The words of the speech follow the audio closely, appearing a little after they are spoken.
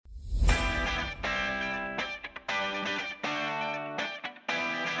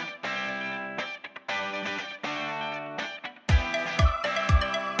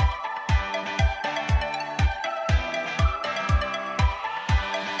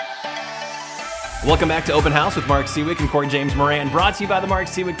Welcome back to Open House with Mark Seawick and Court James Moran, brought to you by the Mark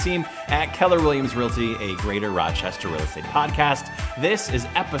Seawick team at Keller Williams Realty, a Greater Rochester real estate podcast. This is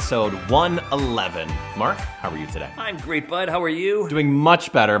episode 111. Mark, how are you today? I'm great, bud. How are you? Doing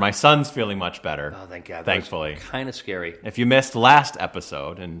much better. My son's feeling much better. Oh, thank God. Thankfully. Kind of scary. If you missed last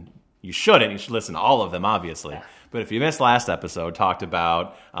episode, and you should listen to all of them, obviously. Yeah. But if you missed last episode, talked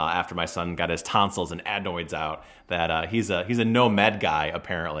about after my son got his tonsils and adenoids out, that he's a no-med guy,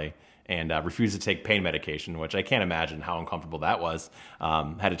 apparently. And refused to take pain medication, which I can't imagine how uncomfortable that was.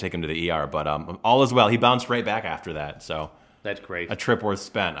 Had to take him to the ER, but all is well. He bounced right back after that, so That's great. a trip worth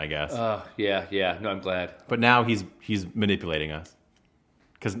spent, I guess. Yeah. No, I'm glad. But now he's manipulating us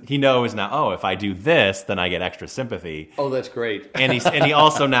because he knows now. Oh, if I do this, then I get extra sympathy. Oh, that's great. And he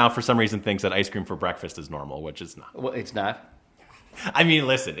also now, for some reason, thinks that ice cream for breakfast is normal, which is not. Well, it's not. I mean,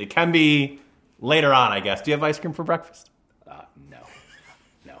 listen, it can be later on, I guess. Do you have ice cream for breakfast?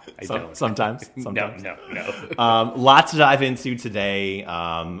 No, I don't. Sometimes. No. Lots to dive into today.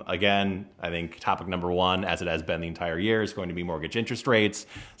 Again, I think topic number one, as it has been the entire year, is going to be mortgage interest rates.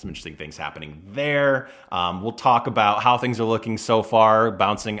 Some interesting things happening there. We'll talk about how things are looking so far,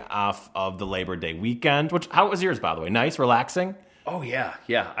 bouncing off of the Labor Day weekend. How was yours, by the way? Nice, relaxing? Oh, yeah.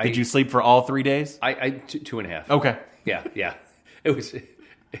 Did you sleep for all 3 days? Two and a half. Okay. Yeah. It was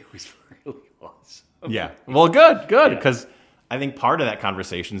really awesome. Yeah. Well, good, Yeah. because I think part of that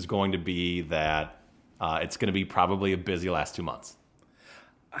conversation is going to be that it's going to be probably a busy last 2 months.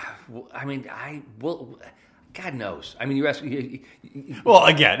 Well, I mean, God knows. I mean, you're asking. Well,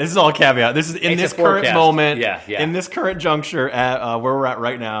 again, this is all caveat. This is in It's this a current forecast. moment, Yeah. in this current juncture, where we're at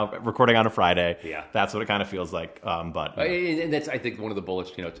right now, recording on a Friday. Yeah. That's what it kind of feels like. But And that's, I think, one of the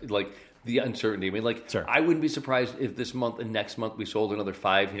bullets, like the uncertainty. I mean, Sure. I wouldn't be surprised if this month and next month we sold another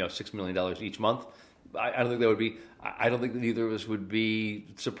 $6 million each month. I don't think that would be. I don't think that either of us would be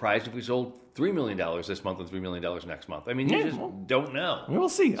surprised if we sold $3 million this month and $3 million next month. I mean, you just don't know. we'll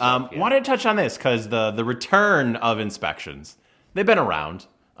see. Wanted to touch on this because the return of inspections, they've been around.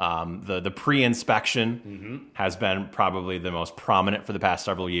 The pre-inspection has been probably the most prominent for the past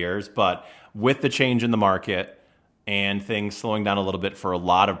several years, but with the change in the market and things slowing down a little bit for a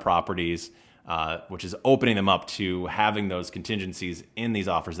lot of properties, which is opening them up to having those contingencies in these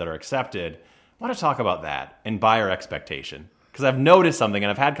offers that are accepted, I want to talk about that and buyer expectation because I've noticed something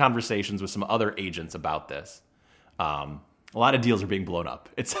and I've had conversations with some other agents about this. A lot of deals are being blown up.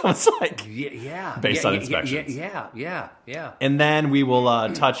 It sounds like based on inspections. Yeah. And then we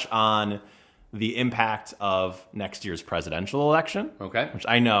will touch on the impact of next year's presidential election. Okay. Which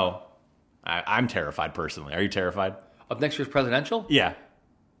I know I'm terrified personally. Are you terrified? Of next year's presidential? Yeah.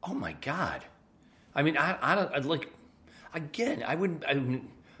 Oh my God. I mean, I don't. I'd like. Again, I wouldn't.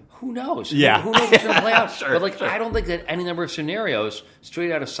 Who knows? Yeah. Who knows what's going to play out? Sure. But I don't think that any number of scenarios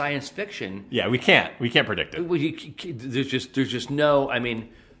straight out of science fiction. Yeah, we can't predict it. There's just no. I mean,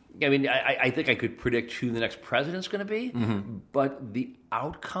 I think I could predict who the next president's going to be, but the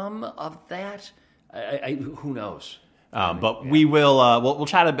outcome of that, who knows? But we will we'll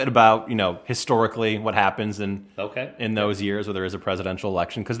chat a bit about historically what happens in those years where there is a presidential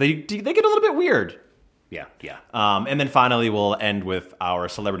election because they get a little bit weird. Yeah. And then finally we'll end with our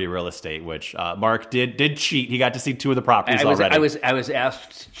celebrity real estate, which Mark did cheat. He got to see 2 of the properties already. I was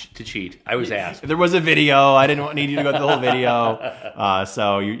asked to cheat. I was asked. There was a video. I didn't need you to go through the whole video.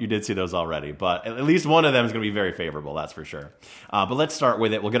 So you did see those already. But at least one of them is going to be very favorable, that's for sure. But let's start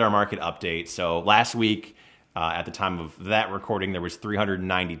with it. We'll get our market update. So last week, at the time of that recording, there was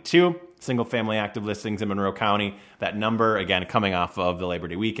 392 single-family active listings in Monroe County. That number, again, coming off of the Labor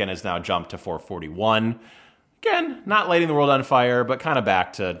Day weekend, has now jumped to 441. Again, not lighting the world on fire, but kind of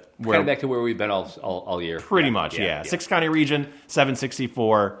back to where we've been all year. Pretty much, yeah. 6-county region,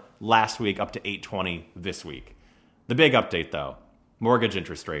 764 last week, up to 820 this week. The big update, though, mortgage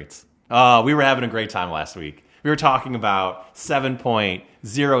interest rates. We were having a great time last week. We were talking about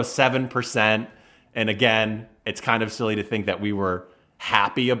 7.07%, and again, it's kind of silly to think that we were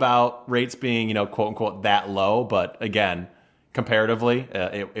happy about rates being, quote unquote, that low. But again, comparatively,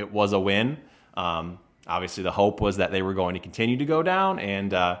 it was a win. Obviously, the hope was that they were going to continue to go down,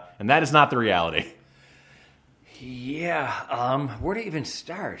 and that is not the reality. Yeah. Where to even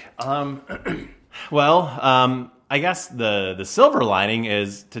start? Well, I guess the silver lining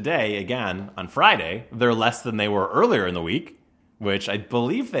is today, again, on Friday, they're less than they were earlier in the week, which I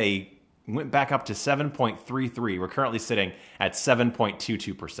believe they went back up to 7.33. We're currently sitting at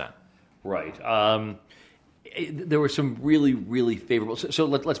 7.22%. Right. There were some really, really favorable. So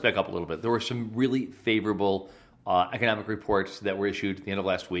let's back up a little bit. There were some really favorable economic reports that were issued at the end of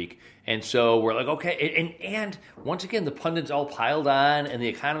last week. And so we're like, okay. And once again, the pundits all piled on and the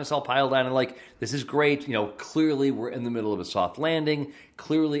economists all piled on and like, this is great. Clearly we're in the middle of a soft landing.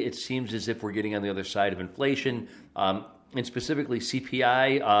 Clearly it seems as if we're getting on the other side of inflation. And specifically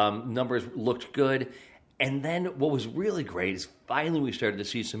CPI numbers looked good. And then what was really great is finally we started to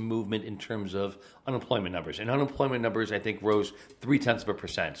see some movement in terms of unemployment numbers. And unemployment numbers, I think, rose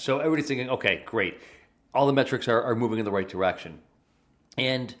 0.3%. So everybody's thinking, okay, great. All the metrics are moving in the right direction.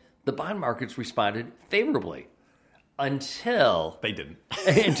 And the bond markets responded favorably until They didn't.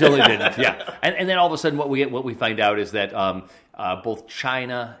 until they didn't. Yeah. And then all of a sudden what we find out is that both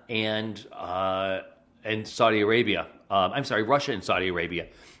China and Saudi Arabia, Russia and Saudi Arabia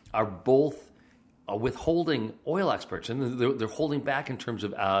are both withholding oil exports, and they're holding back in terms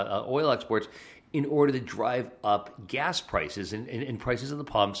of oil exports in order to drive up gas prices and prices at the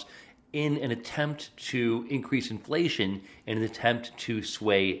pumps in an attempt to increase inflation and an attempt to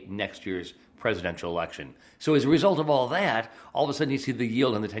sway next year's presidential election. So as a result of all that, all of a sudden you see the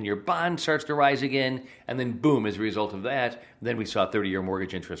yield on the 10-year bond starts to rise again, and then boom, as a result of that, then we saw 30-year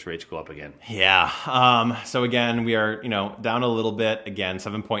mortgage interest rates go up again. Yeah. So again, we are, down a little bit. Again,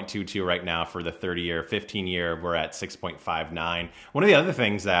 7.22 right now for the 30-year. 15-year, we're at 6.59. One of the other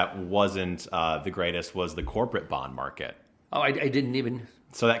things that wasn't the greatest was the corporate bond market. Oh, I didn't even...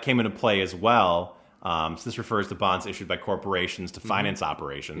 So that came into play as well. So this refers to bonds issued by corporations to finance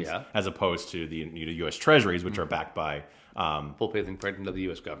operations, as opposed to the U.S. Treasuries, which are backed by full faith and credit of the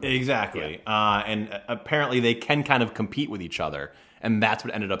U.S. government. Exactly. Yeah. And apparently they can kind of compete with each other, and that's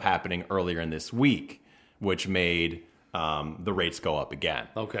what ended up happening earlier in this week, which made the rates go up again.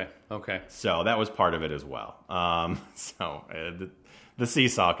 Okay. So that was part of it as well. The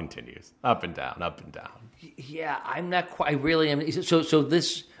seesaw continues up and down, up and down. Yeah, I'm not quite. I really am. So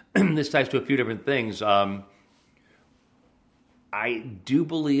this this ties to a few different things. I do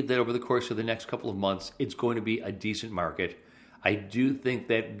believe that over the course of the next couple of months, it's going to be a decent market. I do think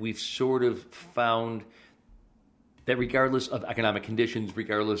that we've sort of found that regardless of economic conditions,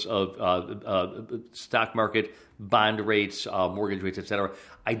 regardless of stock market, bond rates, mortgage rates, etc.,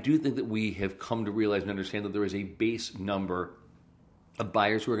 I do think that we have come to realize and understand that there is a base number of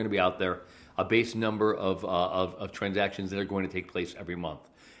buyers who are going to be out there, a base number of transactions that are going to take place every month.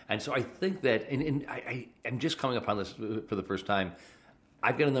 And so I think that, and I'm just coming upon this for the first time.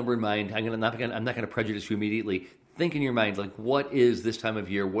 I've got a number in mind. I'm not going to prejudice you immediately. Think in your mind, like, what is this time of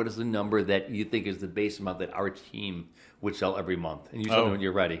year? What is the number that you think is the base amount that our team would sell every month? And you tell me when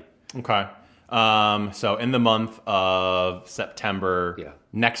you're ready. Okay. So in the month of September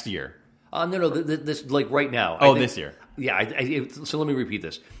next year. No, this like right now. This year. Yeah. So let me repeat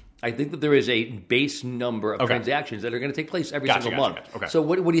this. I think that there is a base number of transactions that are going to take place every single month. Okay. So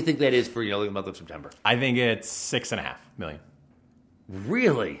what do you think that is for the month of September? I think it's 6.5 million.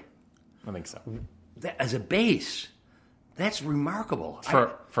 Really? I think so. That, as a base, that's remarkable.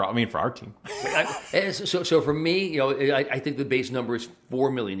 For our team. So for me, I think the base number is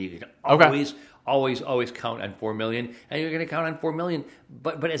 4 million. You can always count on 4 million, and you're going to count on 4 million.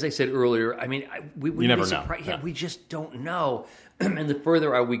 But as I said earlier, I mean, we would never be surprised. know. Yeah, we just don't know. And the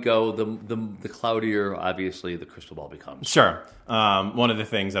further out we go, the cloudier, obviously, the crystal ball becomes. Sure. One of the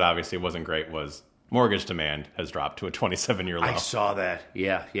things that obviously wasn't great was mortgage demand has dropped to a 27-year low. I saw that.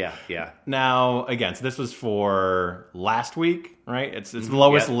 Yeah. Now, again, so this was for last week, right? It's the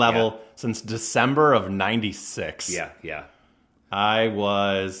lowest level since December of 96. Yeah. I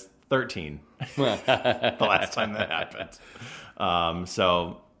was 13 the last time that happened.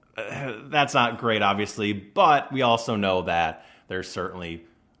 So that's not great, obviously, but we also know that there's certainly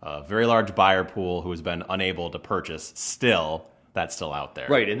a very large buyer pool who has been unable to purchase still. That's still out there.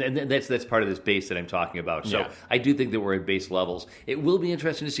 Right, and that's part of this base that I'm talking about. So I do think that we're at base levels. It will be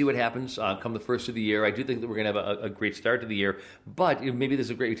interesting to see what happens come the first of the year. I do think that we're going to have a great start to the year, but maybe this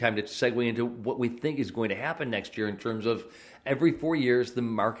is a great time to segue into what we think is going to happen next year in terms of every 4 years the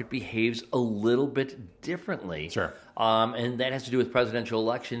market behaves a little bit differently. Sure. And that has to do with presidential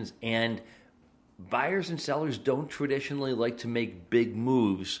elections, and buyers and sellers don't traditionally like to make big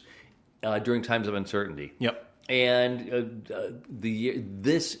moves during times of uncertainty. Yep. And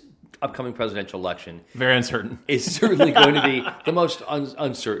this upcoming presidential election, very uncertain, is certainly going to be the most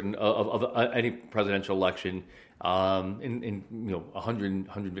uncertain of any presidential election in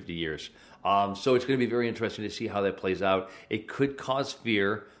 150 years. So it's going to be very interesting to see how that plays out. It could cause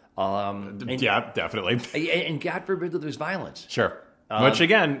fear. Definitely. And God forbid that there's violence. Sure. Which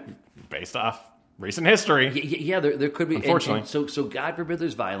again, based off recent history. Yeah, there could be. Unfortunately. And so God forbid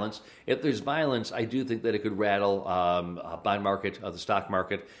there's violence. If there's violence, I do think that it could rattle bond market, the stock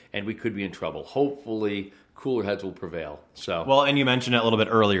market, and we could be in trouble. Hopefully, cooler heads will prevail. So Well, and you mentioned it a little bit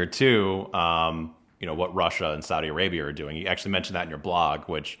earlier too. What Russia and Saudi Arabia are doing. You actually mentioned that in your blog,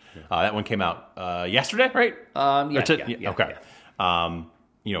 which that one came out yesterday, right? Okay.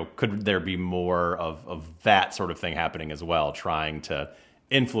 Could there be more of that sort of thing happening as well, trying to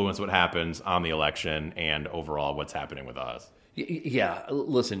influence what happens on the election and overall what's happening with us? Yeah,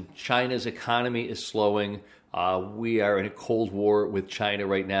 listen, China's economy is slowing. We are in a Cold War with China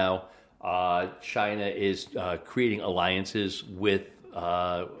right now. China is creating alliances with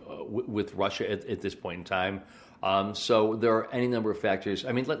Russia at this point in time. So there are any number of factors.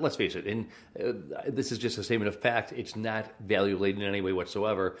 I mean, let's face it. And this is just a statement of fact. It's not value laden in any way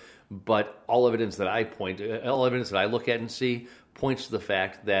whatsoever. But all evidence that I look at and see points to the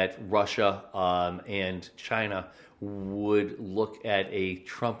fact that Russia and China would look at a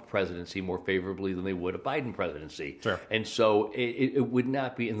Trump presidency more favorably than they would a Biden presidency. Sure. And so it would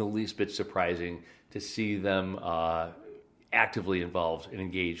not be in the least bit surprising to see them actively involved and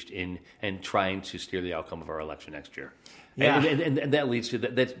engaged in and trying to steer the outcome of our election next year. Yeah. And that leads to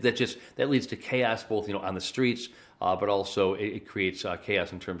that leads to chaos both on the streets, but also it creates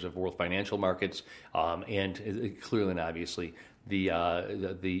chaos in terms of world financial markets, and clearly and obviously the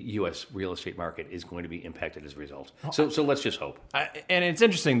U.S. real estate market is going to be impacted as a result. So let's just hope. And it's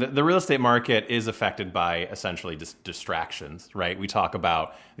interesting that the real estate market is affected by essentially distractions, right? We talk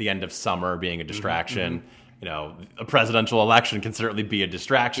about the end of summer being a distraction. Mm-hmm. A presidential election can certainly be a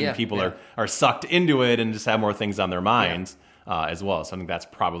distraction. Yeah, People are sucked into it and just have more things on their minds as well. So I think that's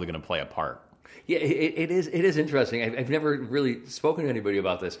probably going to play a part. Yeah, it is interesting. I've never really spoken to anybody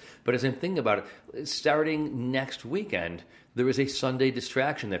about this, but as I'm thinking about it, starting next weekend, there is a Sunday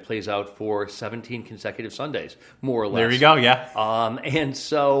distraction that plays out for 17 consecutive Sundays, more or less. There you go, yeah. And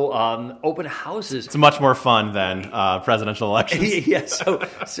so open houses. It's much more fun than presidential elections. Yeah,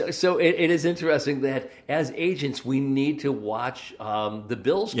 so it is interesting that as agents, we need to watch the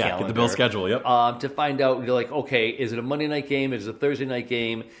Bills calendar. Get the Bills schedule, yep. To find out, okay, is it a Monday night game? Is it a Thursday night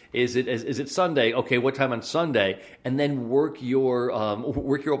game? Is it Sunday? Okay, what time on Sunday? And then work your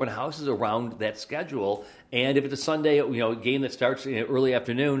open houses around that schedule. And if it's a Sunday, game that starts in early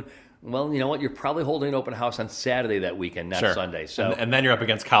afternoon, well, you know what? You're probably holding an open house on Saturday that weekend, not sure. Sunday. So, and then you're up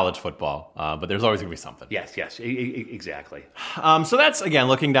against college football, but there's always going to be something. Yes, exactly. So that's, again,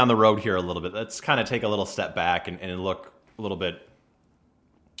 looking down the road here a little bit. Let's kind of take a little step back and look a little bit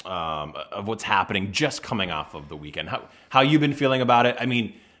of what's happening just coming off of the weekend. How you've been feeling about it? I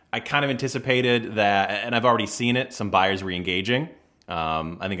mean, I kind of anticipated that, and I've already seen it, some buyers re-engaging.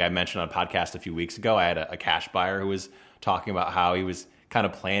 I think I mentioned on a podcast a few weeks ago, I had a cash buyer who was talking about how he was kind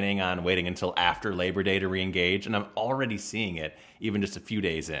of planning on waiting until after Labor Day to re-engage, and I'm already seeing it even just a few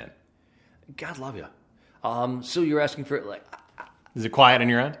days in. God love you. So you're asking for Is it quiet on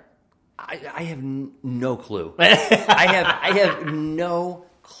your end? I have no clue. I have no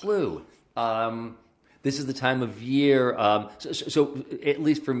clue. This is the time of year. So at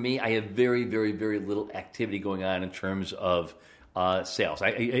least for me, I have very, very, very little activity going on in terms of sales.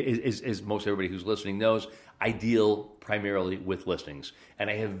 As most everybody who's listening knows, I deal primarily with listings, and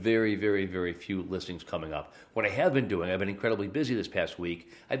I have very, very, very few listings coming up. What I have been doing, I've been incredibly busy this past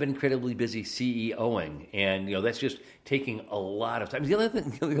week. I've been incredibly busy CEOing, and that's just taking a lot of time. The other thing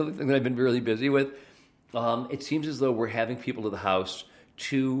that I've been really busy with, it seems as though we're having people to the house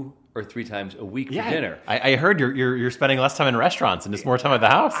 2 or 3 times a week for dinner. I heard you're spending less time in restaurants and just more time at the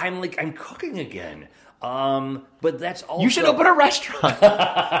house. I'm cooking again. But that's also... You should open a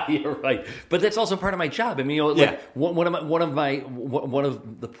restaurant. You're right, but that's also part of my job. I mean, one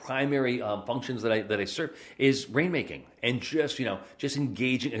of the primary functions that I serve is rainmaking, and just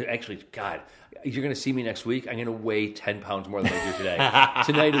engaging. Actually, God, you're going to see me next week. I'm going to weigh 10 pounds more than I do today.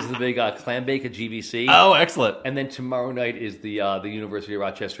 Tonight is the big clam bake at GBC. Oh, excellent! And then tomorrow night is the University of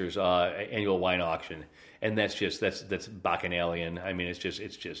Rochester's annual wine auction. And that's bacchanalian. I mean, it's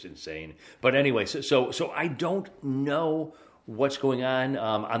just insane. But anyway, so I don't know what's going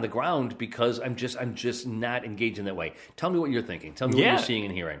on the ground because I'm just not engaged in that way. Tell me what you're thinking. Tell me what you're seeing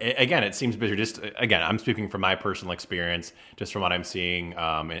and hearing. Again, it seems busy. I'm speaking from my personal experience, just from what I'm seeing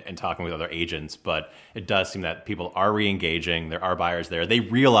and talking with other agents. But it does seem that people are re-engaging. There are buyers there. They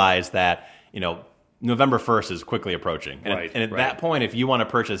realize that November 1st is quickly approaching, and at that point, if you want to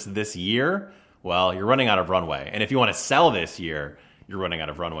purchase this year, well, you're running out of runway. And if you want to sell this year, you're running out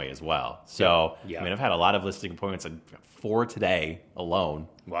of runway as well. So, yeah. I mean, I've had a lot of listing appointments, 4 today alone.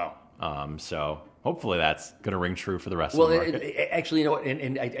 Wow. So hopefully that's going to ring true for the rest of the market. Actually, you know what?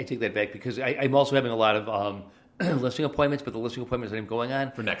 And I take that back because I'm also having a lot of listing appointments, but the listing appointments that I'm going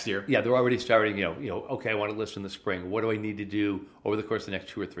on For next year? yeah, they're already starting. Okay, I want to list in the spring. What do I need to do over the course of the next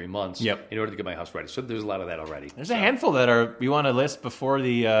 2 or 3 months in order to get my house ready? So there's a lot of that already. There's a handful that we want to list before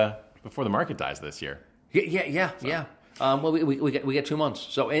the market dies this year. Yeah. Well, we get 2 months.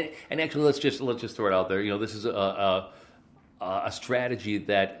 So and actually, let's just throw it out there. This is a strategy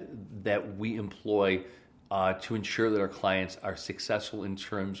that we employ to ensure that our clients are successful in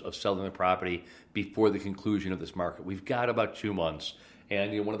terms of selling their property before the conclusion of this market. We've got about 2 months,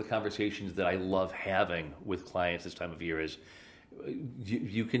 and one of the conversations that I love having with clients this time of year is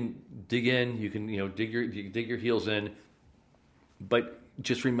you can dig in, you can dig your heels in, but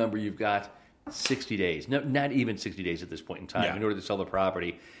just remember you've got 60 days, no, not even 60 days at this point in time, in order to sell the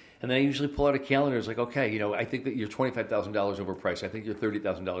property. And then I usually pull out a calendar. It's like, okay, I think that you're $25,000 overpriced. I think you're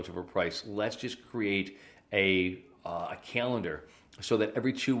 $30,000 overpriced. Let's just create a calendar so that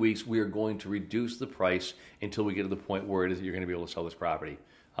every 2 weeks we are going to reduce the price until we get to the point where it is that you're going to be able to sell this property.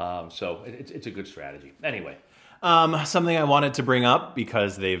 So it's a good strategy. Anyway. Something I wanted to bring up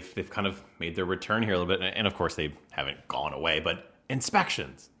because they've kind of made their return here a little bit, and of course they haven't gone away, but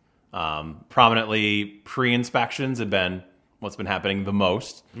inspections. Prominently, pre-inspections have been what's been happening the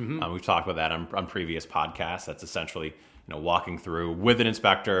most. Mm-hmm. We've talked about that on previous podcasts. That's essentially walking through with an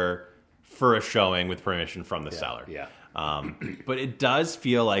inspector for a showing with permission from the seller. Yeah. But it does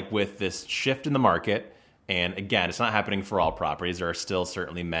feel like with this shift in the market, and again, it's not happening for all properties. There are still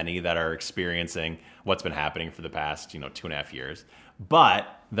certainly many that are experiencing what's been happening for the past 2.5 years. But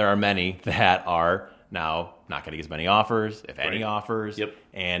there are many that are now not getting as many offers, if any offers. Yep.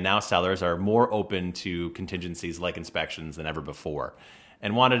 And now sellers are more open to contingencies like inspections than ever before.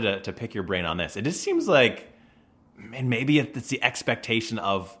 And wanted to pick your brain on this. It just seems like, and maybe it's the expectation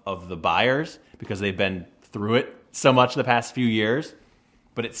of the buyers because they've been through it so much the past few years.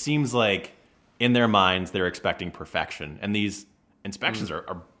 But it seems like in their minds, they're expecting perfection. And these inspections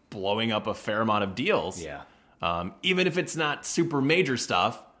are blowing up a fair amount of deals. Yeah. Even if it's not super major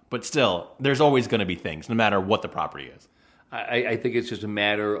stuff, but still, there's always going to be things, no matter what the property is. I think it's just a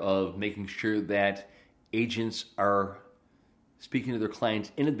matter of making sure that agents are speaking to their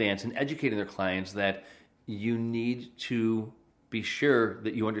clients in advance and educating their clients that you need to be sure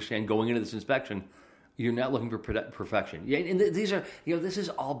that you understand going into this inspection, you're not looking for perfection. Yeah, and these are, this is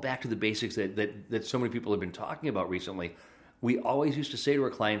all back to the basics that so many people have been talking about recently. We always used to say to our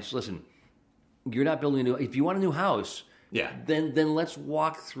clients, listen, you're not building if you want a new house, then let's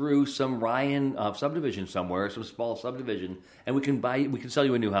walk through some Ryan subdivision somewhere, some small subdivision, and we can sell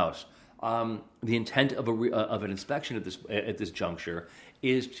you a new house. The intent of an inspection at this juncture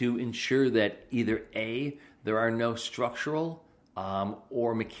is to ensure that either A, there are no structural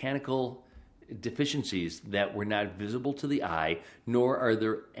or mechanical deficiencies that were not visible to the eye, nor are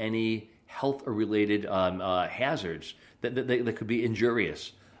there any health or related hazards that could be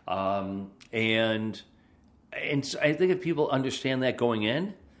injurious. And so I think if people understand that going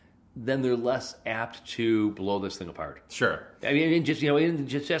in, then they're less apt to blow this thing apart. Sure. I mean,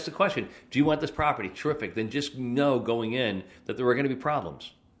 just ask the question, do you want this property? Terrific. Then just know going in that there are going to be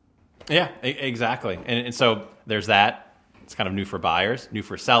problems. Yeah, exactly. And so there's that. It's kind of new for buyers, new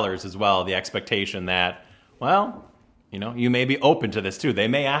for sellers as well. The expectation that, well, you may be open to this too. They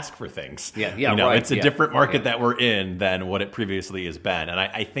may ask for things. Right. It's a different market that we're in than what it previously has been. And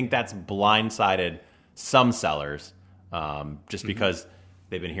I think that's blindsided some sellers just because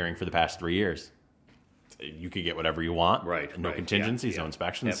they've been hearing for the past 3 years. You could get whatever you want. Right. No contingencies, no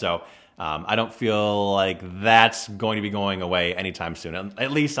inspections. Yep. So I don't feel like that's going to be going away anytime soon,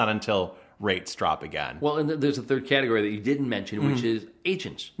 at least not until rates drop again. Well, and there's a third category that you didn't mention, which is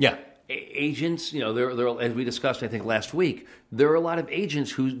agents. Yeah. Agents, there, as we discussed, I think, last week, there are a lot of agents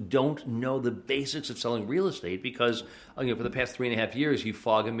who don't know the basics of selling real estate because, for the past 3.5 years, you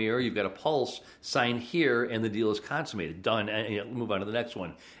fog a mirror, you've got a pulse, sign here, and the deal is consummated, done, and move on to the next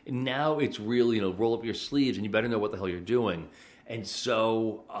one. And now it's really, roll up your sleeves, and you better know what the hell you're doing. And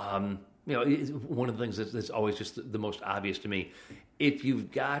so, one of the things that's always just the most obvious to me, if you've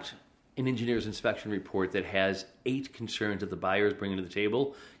got an engineer's inspection report that has 8 concerns that the buyer is bringing to the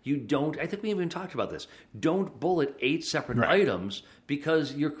table, I think we even talked about this, don't bullet 8 separate items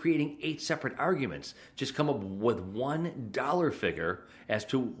because you're creating 8 separate arguments. Just come up with one dollar figure as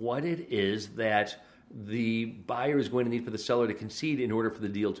to what it is that the buyer is going to need for the seller to concede in order for the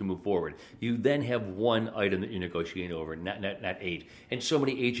deal to move forward. You then have one item that you're negotiating over, not 8. And so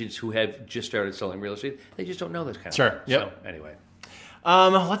many agents who have just started selling real estate, they just don't know this kind of stuff. So, anyway.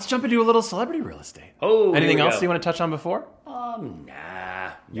 Let's jump into a little celebrity real estate. Oh, anything else you want to touch on before?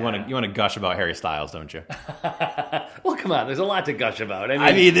 Nah. You want to gush about Harry Styles, don't you? Well, come on. There's a lot to gush about.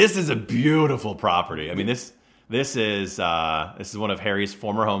 I mean, this is a beautiful property. I mean, this is one of Harry's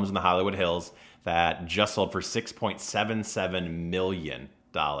former homes in the Hollywood Hills that just sold for $6.77 million.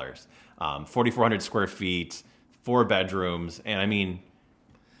 4,400 square feet, 4 bedrooms, and I mean,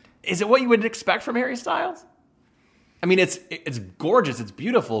 is it what you would expect from Harry Styles? I mean, it's gorgeous, it's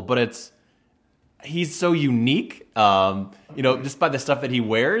beautiful, but he's so unique. Just by the stuff that he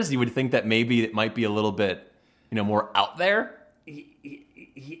wears, you would think that maybe it might be a little bit, more out there.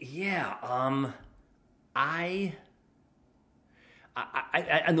 Yeah. I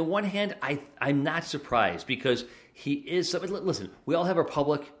on the one hand, I'm not surprised because he is. Listen, we all have our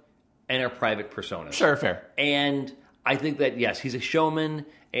public and our private personas. Sure, fair. And I think that yes, he's a showman,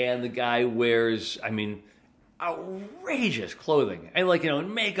 and the guy wears, outrageous clothing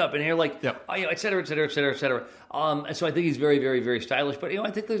and makeup and hair, et cetera, et cetera, et cetera, et cetera. And so I think he's very, very, very stylish. But I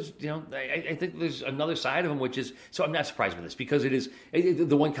think there's, I think there's another side of him, which is, so I'm not surprised with this because it is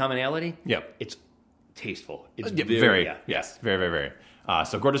the one commonality. Yep, it's tasteful. It's very, yes, very, very, very.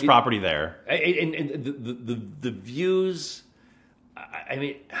 So gorgeous property there, and the views. I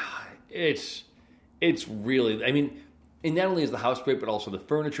mean, it's really. I mean. And not only is the house great, but also the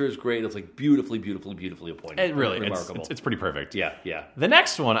furniture is great. It's beautifully, beautifully, beautifully appointed. It really, remarkable. It's pretty perfect. Yeah, yeah. The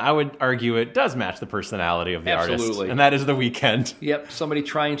next one, I would argue, it does match the personality of the artist, and that is The Weeknd. Yep, somebody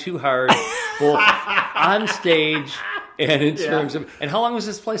trying too hard, both on stage and in terms of. And how long was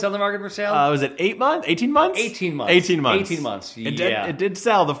this place on the market for sale? Was it 8 months? 18 months? 18 months. 18 months. 18 months. It did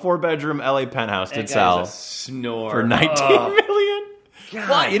sell. The 4-bedroom LA penthouse did sell a snore for $19 million. God.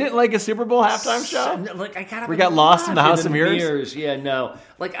 What? You didn't like a Super Bowl halftime show? We got lost in the House of Mirrors? Yeah, no.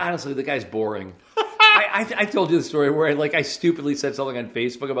 Honestly, the guy's boring. I told you the story where I stupidly said something on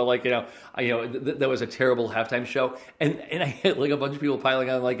Facebook about that was a terrible halftime show, and I had a bunch of people piling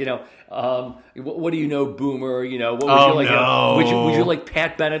on what do you know, Boomer? What would you like? Would you like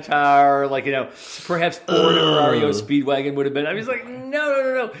Pat Benatar? Perhaps Ford or REO Speedwagon would have been. I was like,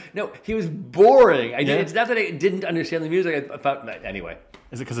 no. He was boring. It's not that I didn't understand the music. I thought anyway.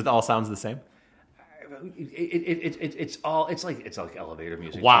 Is it because it all sounds the same? It's like elevator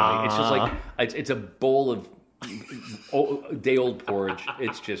music. Wow. It's just it's a bowl of day old porridge.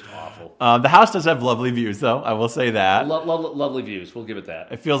 It's just awful. The house does have lovely views, though. I will say that. Lovely views. We'll give it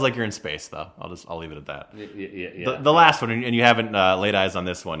that. It feels like you're in space, though. I'll leave it at that. Yeah. The last one, and you haven't laid eyes on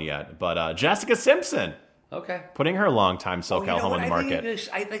this one yet, but Jessica Simpson. Okay. Putting her longtime SoCal home on the market.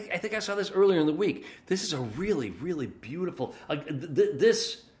 I think I saw this earlier in the week. This is a really, really beautiful.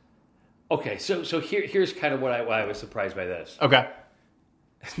 This. Okay, so here's kind of why I was surprised by this. Okay.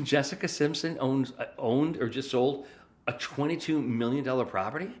 Jessica Simpson owned or just sold a $22 million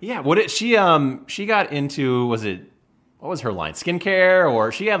property? Yeah, she got into, what was her line? Skincare,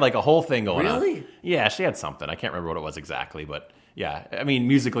 or she had a whole thing going on. Really? Yeah, she had something. I can't remember what it was exactly, but yeah. I mean,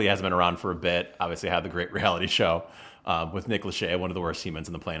 Musically has been around for a bit. Obviously had the great reality show with Nick Lachey, one of the worst humans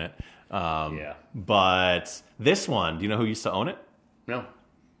on the planet. Yeah. But this one, do you know who used to own it? No.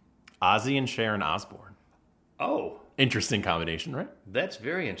 Ozzy and Sharon Osbourne. Oh. Interesting combination, right? That's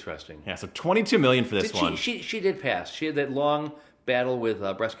very interesting. Yeah, so $22 million for this one. She did pass. She had that long battle with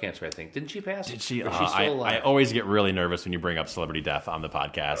breast cancer, I think. Didn't she pass? Did she? Or is she still alive? I always get really nervous when you bring up celebrity death on the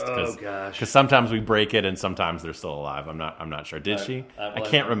podcast. Oh, gosh. Because sometimes we break it and sometimes they're still alive. I'm not sure. Did she? I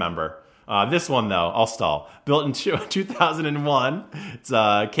can't remember. This one, though, I'll stall. Built in 2001. It's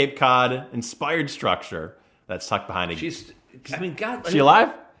a Cape Cod-inspired structure that's tucked behind a... Is she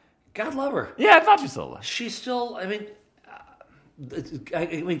alive? God love her. Yeah, I thought she was still alive. She's still,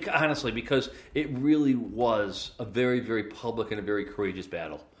 honestly, because it really was a very, very public and a very courageous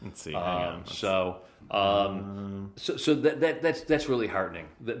battle. Let's see. So that's really heartening.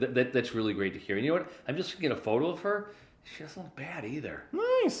 That's really great to hear. And you know what? I'm just looking at a photo of her. She doesn't look bad either.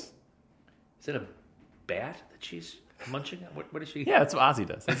 Nice. Is it a bat that she's munching? What is she? Yeah, that's what Ozzy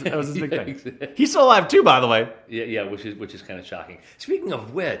does. That was his big thing. Exactly. He's still alive too, by the way. Yeah, which is kind of shocking. Speaking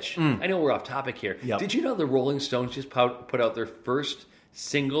of which, I know we're off topic here. Yep. Did you know the Rolling Stones just put out their first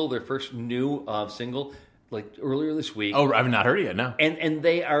single, their first new single, earlier this week? Oh, I've not heard it yet. No. And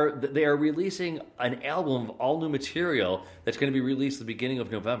they are releasing an album of all new material that's going to be released at the beginning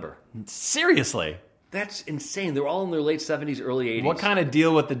of November. Seriously. That's insane. They're all in their late 70s, early 80s. What kind of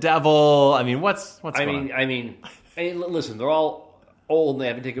deal with the devil? I mean, what's going on? Listen, they're all old and they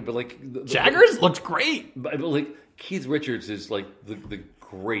haven't taken, but Jagger's looked great. But Keith Richards is the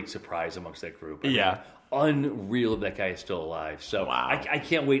great surprise amongst that group. Unreal that guy is still alive. So wow. I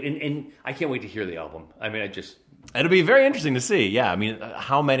can't wait, and I can't wait to hear the album. It'll be very interesting to see. Yeah, I mean,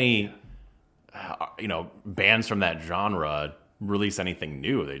 how many bands from that genre release anything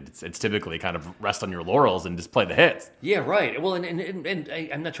new. It's typically kind of rest on your laurels and just play the hits. Yeah, right. Well, and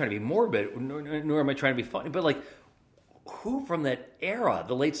I'm not trying to be morbid, nor am I trying to be funny, but like, who from that era,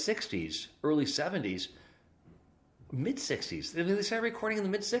 the late 60s, early 70s, mid 60s? I mean, they started recording in the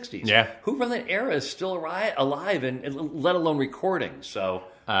mid 60s. Yeah. Who from that era is still alive and let alone recording? So.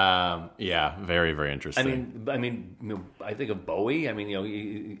 Yeah, very, very interesting. I mean, I think of Bowie. I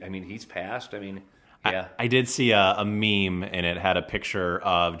mean, he's passed. I mean, yeah. I did see a meme, and it had a picture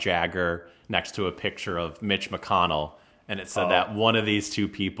of Jagger next to a picture of Mitch McConnell, and it said that one of these two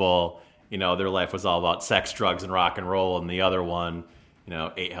people, their life was all about sex, drugs, and rock and roll, and the other one,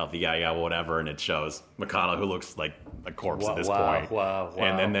 ate healthy, whatever, and it shows McConnell, who looks like a corpse at this point. Wow.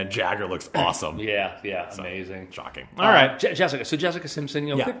 And then Jagger looks awesome. Yeah, so, amazing. Shocking. All right. Jessica. So Jessica Simpson,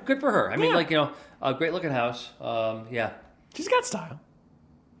 good for her. I mean, a great looking house. Yeah. She's got style.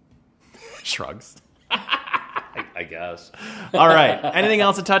 Shrugs. I guess. All right. Anything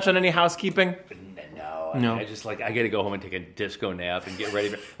else to touch on? Any housekeeping? No. I just I got to go home and take a disco nap and get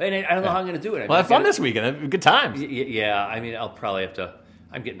ready. I don't know how I'm going to do it. Have fun this weekend. Good times. Yeah. I mean, I'll probably have to.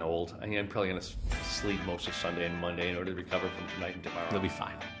 I'm getting old. I mean, I'm probably going to sleep most of Sunday and Monday in order to recover from tonight and tomorrow. You'll be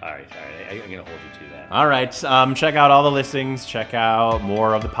fine. All right. I'm going to hold you to that. All right. Check out all the listings. Check out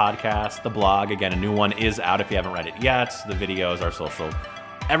more of the podcast, the blog. Again, a new one is out if you haven't read it yet. The videos, our social,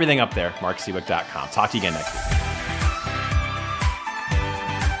 everything up there. MarkSeawick.com. Talk to you again next week.